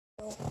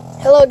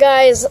Hello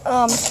guys,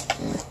 I'm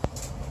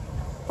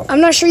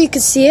not sure you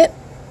can see it.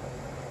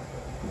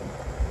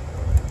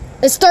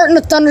 It's starting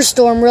to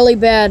thunderstorm really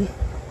bad.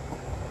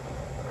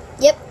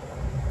 Yep.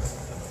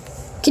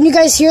 Can you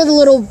guys hear the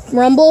little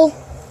rumble?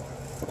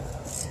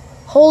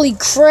 Holy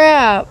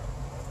crap.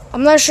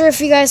 I'm not sure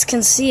if you guys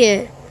can see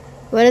it,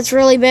 but it's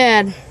really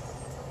bad.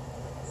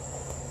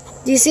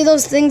 Do you see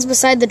those things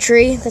beside the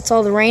tree? That's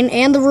all the rain.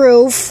 And the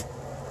roof.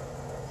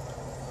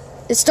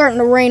 It's starting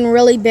to rain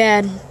really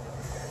bad.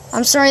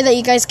 I'm sorry that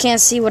you guys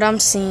can't see what I'm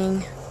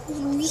seeing.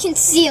 We can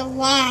see a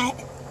lot.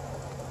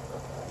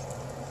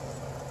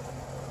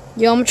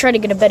 Yo, I'm gonna try to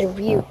get a better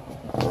view.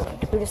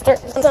 We're gonna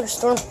start a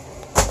thunderstorm.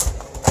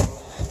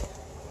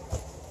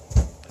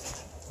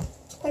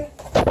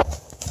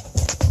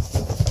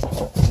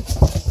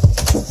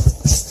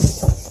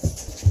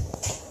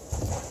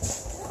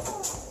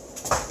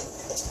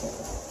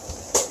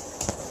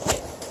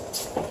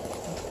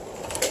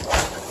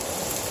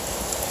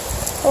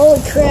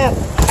 Holy crap.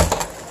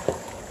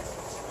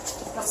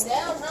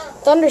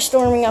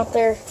 Thunderstorming out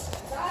there.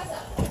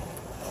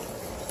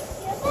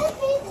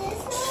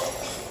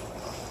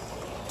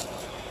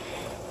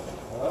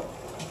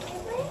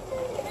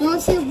 You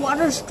want to see the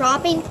water's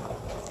dropping?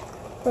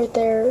 Right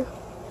there.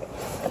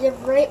 They're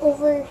right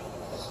over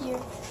here.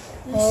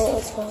 Oh,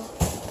 that's fine.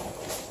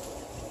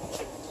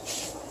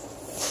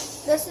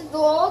 That's the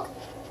dog.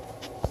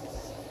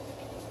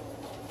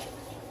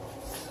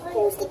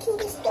 Who's the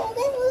cutest dog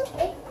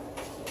ever?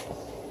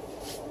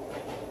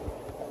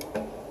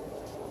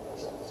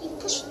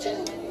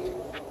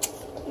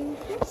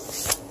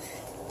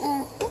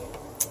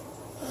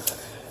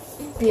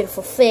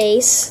 Beautiful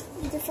face.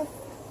 Beautiful.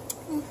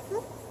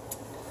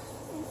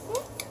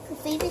 Her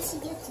favorite, she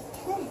gets a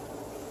 10.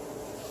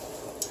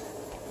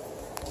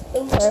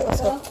 Alright,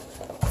 let's go.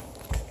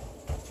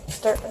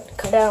 Start to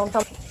come down.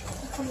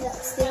 Comes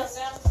upstairs.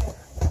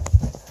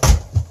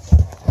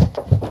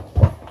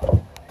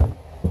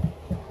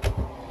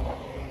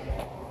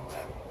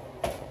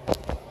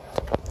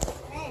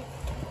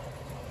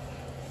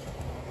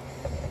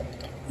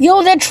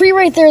 Yo, that tree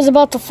right there is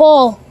about to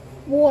fall.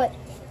 What?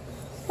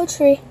 What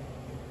tree?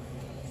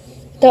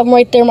 That one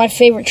right there, my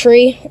favorite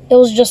tree. It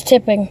was just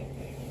tipping.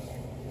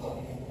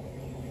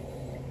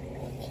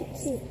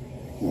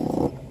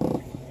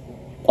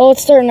 Oh,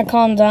 it's starting to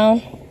calm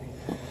down.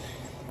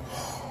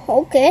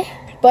 Okay.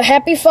 But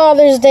happy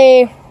Father's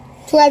Day.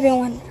 To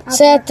everyone.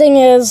 Sad thing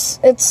is,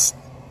 it's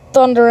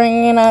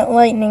thundering and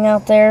lightning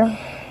out there.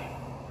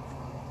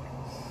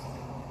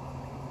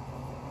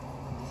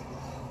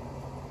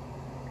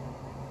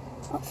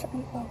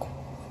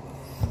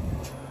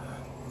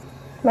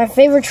 My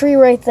favorite tree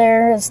right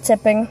there is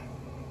tipping.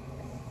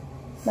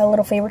 My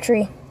little favorite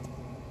tree.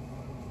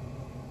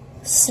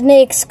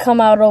 Snakes come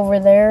out over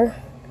there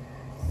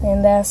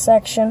in that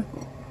section.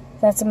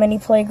 That's a mini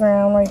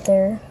playground right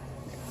there.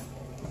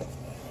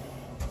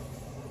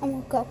 I'm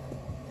gonna go.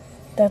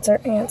 That's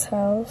our aunt's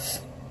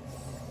house.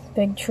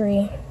 Big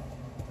tree.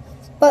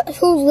 But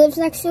who lives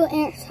next to the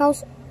aunt's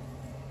house?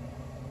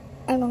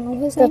 I don't know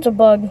his name. That's a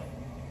bug.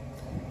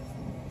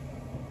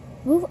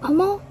 Move,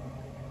 Emma.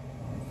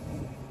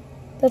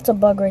 That's a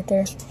bug right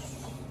there.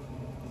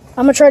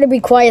 I'm gonna try to be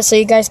quiet so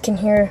you guys can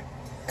hear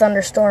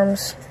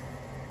thunderstorms.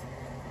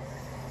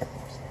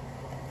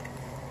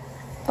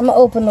 I'm gonna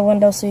open the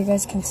window so you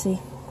guys can see.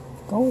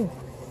 Go.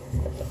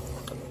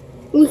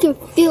 We can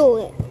feel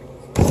it.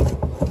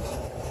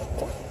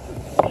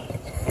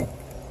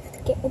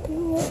 Okay, open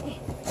the window.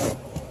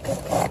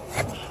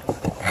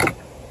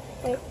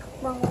 Wait,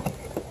 wrong way.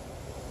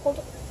 Hold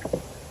it.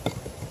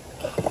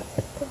 Okay,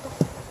 put it down.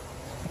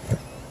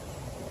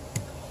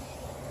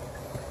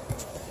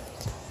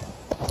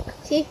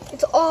 See,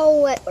 it's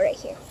all wet right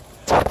here.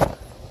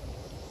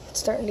 It's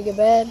starting to get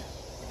bad.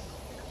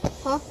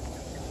 Huh?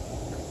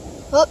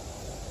 Oh,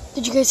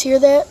 Did you guys hear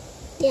that?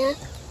 yeah.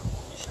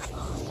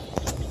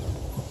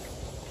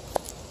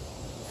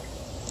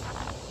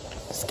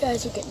 The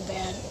skies are getting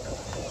bad.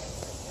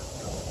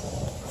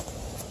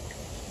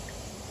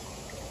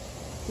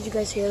 Did you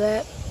guys hear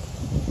that?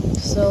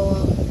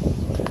 So,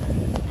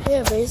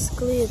 yeah,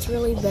 basically it's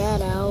really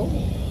bad out.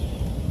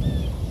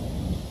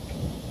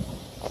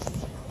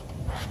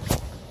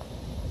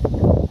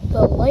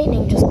 The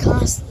lightning just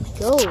constantly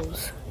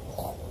goes.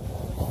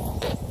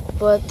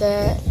 But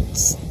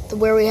that's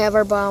where we have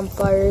our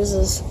bonfires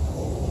is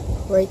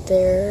right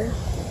there.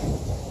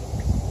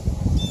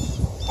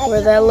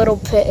 Where that little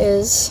pit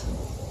is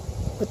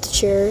with the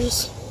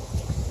chairs.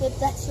 Yep,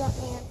 that's not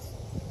ants.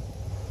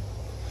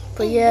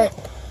 But yeah,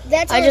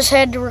 That's I just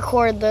had to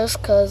record this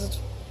because it's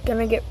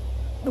gonna get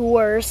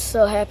worse.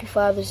 So happy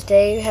Father's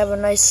Day. Have a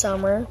nice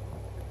summer.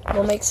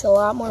 We'll make a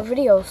lot more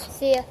videos.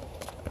 See ya.